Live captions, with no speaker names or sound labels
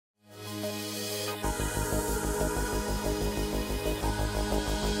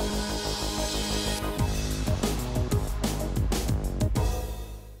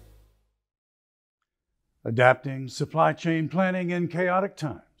adapting supply chain planning in chaotic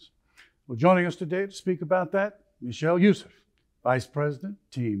times. Well, joining us today to speak about that, Micheal Youssef, Vice President,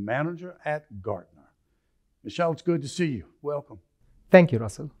 Team Manager at Gartner. Micheal, it's good to see you. Welcome. Thank you,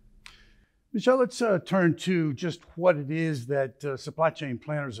 Russell. Micheal, let's turn to just what it is that supply chain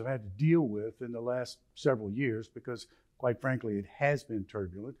planners have had to deal with in the last several years, because quite frankly, it has been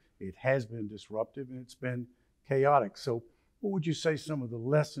turbulent, it has been disruptive, and it's been chaotic. So what would you say some of the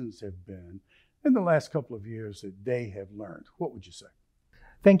lessons have been in the last couple of years that they have learned? What would you say?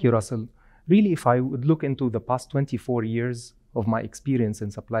 Thank you, Russell. Really, if I would look into the past 24 years of my experience in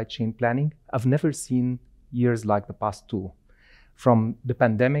supply chain planning, I've never seen years like the past two. From the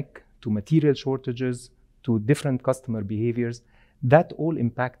pandemic to material shortages to different customer behaviors, that all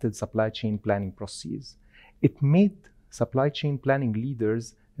impacted supply chain planning processes. It made supply chain planning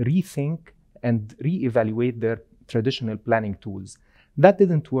leaders rethink and reevaluate their traditional planning tools. That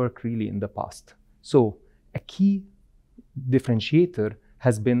didn't work really in the past. So a key differentiator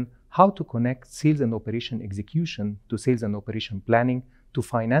has been how to connect sales and operation execution to sales and operation planning to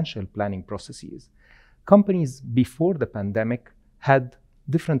financial planning processes. Companies before the pandemic had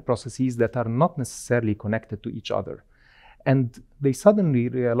different processes that are not necessarily connected to each other. And they suddenly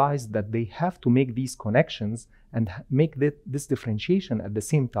realized that they have to make these connections and make this differentiation at the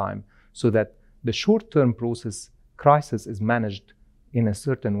same time, so that the short-term process crisis is managed in a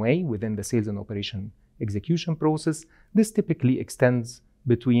certain way within the sales and operation execution process. This typically extends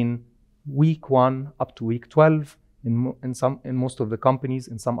between week 1 up to week 12 in most of the companies.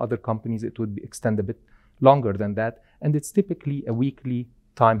 In some other companies, it would extend a bit longer than that, and it's typically a weekly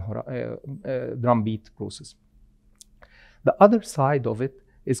time drumbeat process. The other side of it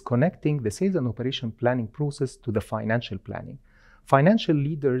is connecting the sales and operation planning process to the financial planning. Financial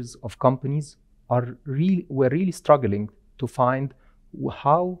leaders of companies were really struggling to find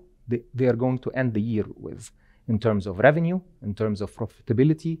how they are going to end the year with, in terms of revenue, in terms of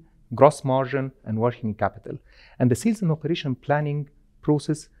profitability, gross margin, and working capital. And the sales and operation planning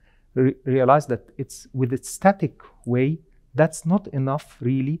process realized that with its static way, that's not enough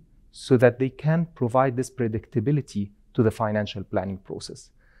really, so that they can provide this predictability to the financial planning process.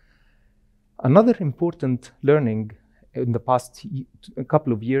 Another important learning in the past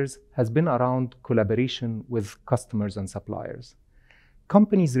couple of years has been around collaboration with customers and suppliers.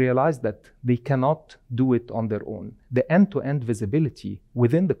 Companies realize that they cannot do it on their own. The end-to-end visibility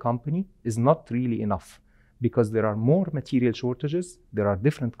within the company is not really enough, because there are more material shortages, there are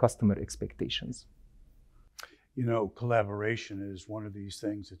different customer expectations. You know, collaboration is one of these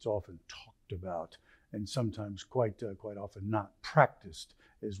things that's often talked about and sometimes quite often not practiced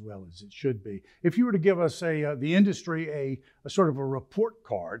as well as it should be. If you were to give us the industry a sort of a report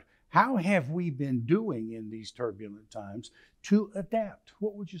card, how have we been doing in these turbulent times to adapt?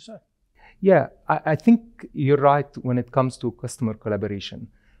 What would you say? Yeah, I think you're right when it comes to customer collaboration.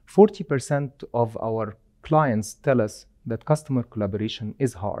 40% of our clients tell us that customer collaboration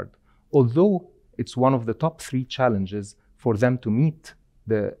is hard, although it's one of the top 3 challenges for them to meet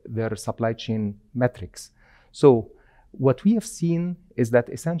their supply chain metrics. So what we have seen is that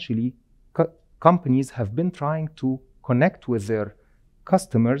essentially companies have been trying to connect with their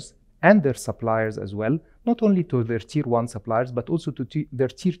customers and their suppliers as well, not only to their tier 1 suppliers, but also to their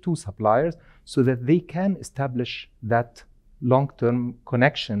tier 2 suppliers, so that they can establish that long-term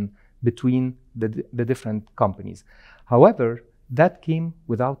connection between the different companies. However, that came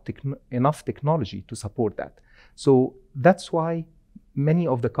without enough technology to support that. So that's why many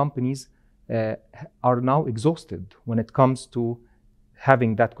of the companies are now exhausted when it comes to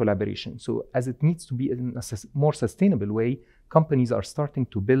having that collaboration. So as it needs to be in a more sustainable way, companies are starting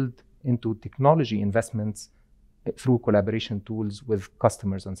to build into technology investments through collaboration tools with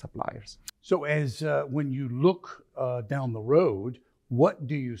customers and suppliers. So as when you look down the road, what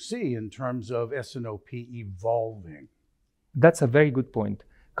do you see in terms of S&OP evolving? That's a very good point.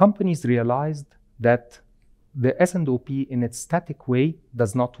 Companies realized that the S&OP in its static way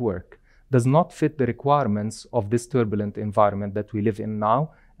does not work, does not fit the requirements of this turbulent environment that we live in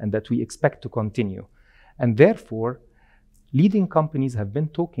now and that we expect to continue. And therefore, leading companies have been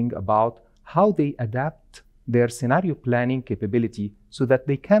talking about how they adapt their scenario planning capability so that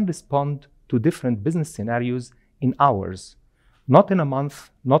they can respond to different business scenarios in hours, not in a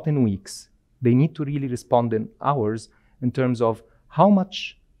month, not in weeks. They need to really respond in hours in terms of how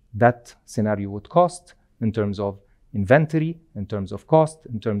much that scenario would cost, in terms of inventory, in terms of cost,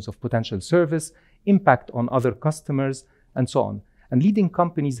 in terms of potential service, impact on other customers, and so on. And leading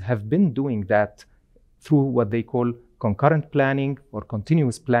companies have been doing that through what they call concurrent planning or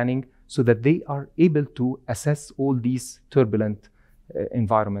continuous planning, so that they are able to assess all these turbulent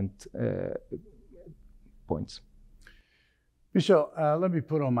environment points. Micheal, let me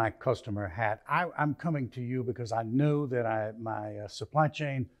put on my customer hat. I'm coming to you because I know that my supply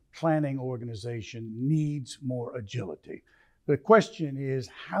chain planning organization needs more agility. The question is,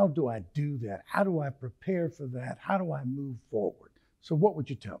 how do I do that? How do I prepare for that? How do I move forward? So what would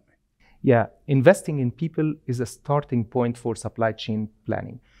you tell me? Yeah, investing in people is a starting point for supply chain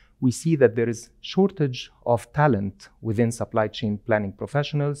planning. We see that there is shortage of talent within supply chain planning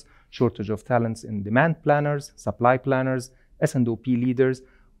professionals, shortage of talents in demand planners, supply planners, S&OP leaders,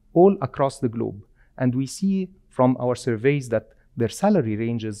 all across the globe. And we see from our surveys that their salary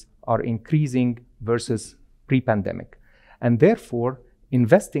ranges are increasing versus pre-pandemic. And therefore,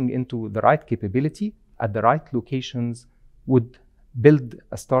 investing into the right capability at the right locations would build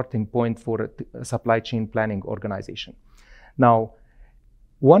a starting point for a supply chain planning organization. Now,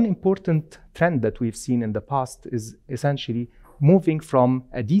 one important trend that we've seen in the past is essentially moving from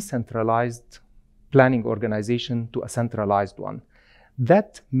a decentralized planning organization to a centralized one.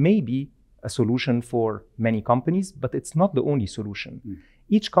 That may be a solution for many companies, but it's not the only solution.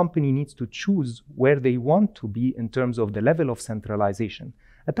 Each company needs to choose where they want to be in terms of the level of centralization.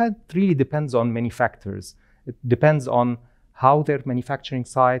 And that really depends on many factors. It depends on how their manufacturing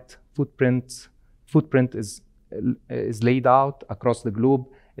site footprint is laid out across the globe.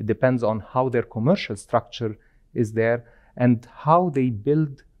 It depends on how their commercial structure is there and how they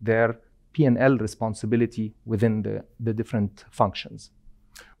build their P&L responsibility within the different functions.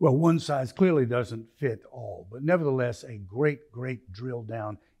 Well, one size clearly doesn't fit all, but nevertheless, a great drill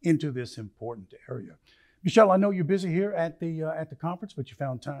down into this important area. Micheal, I know you're busy here at the conference, but you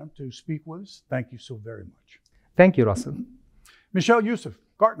found time to speak with us. Thank you so very much. Thank you, Russell. Micheal Youssef,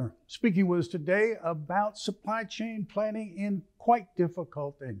 Gartner, speaking with us today about supply chain planning in quite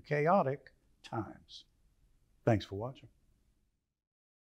difficult and chaotic times. Thanks for watching.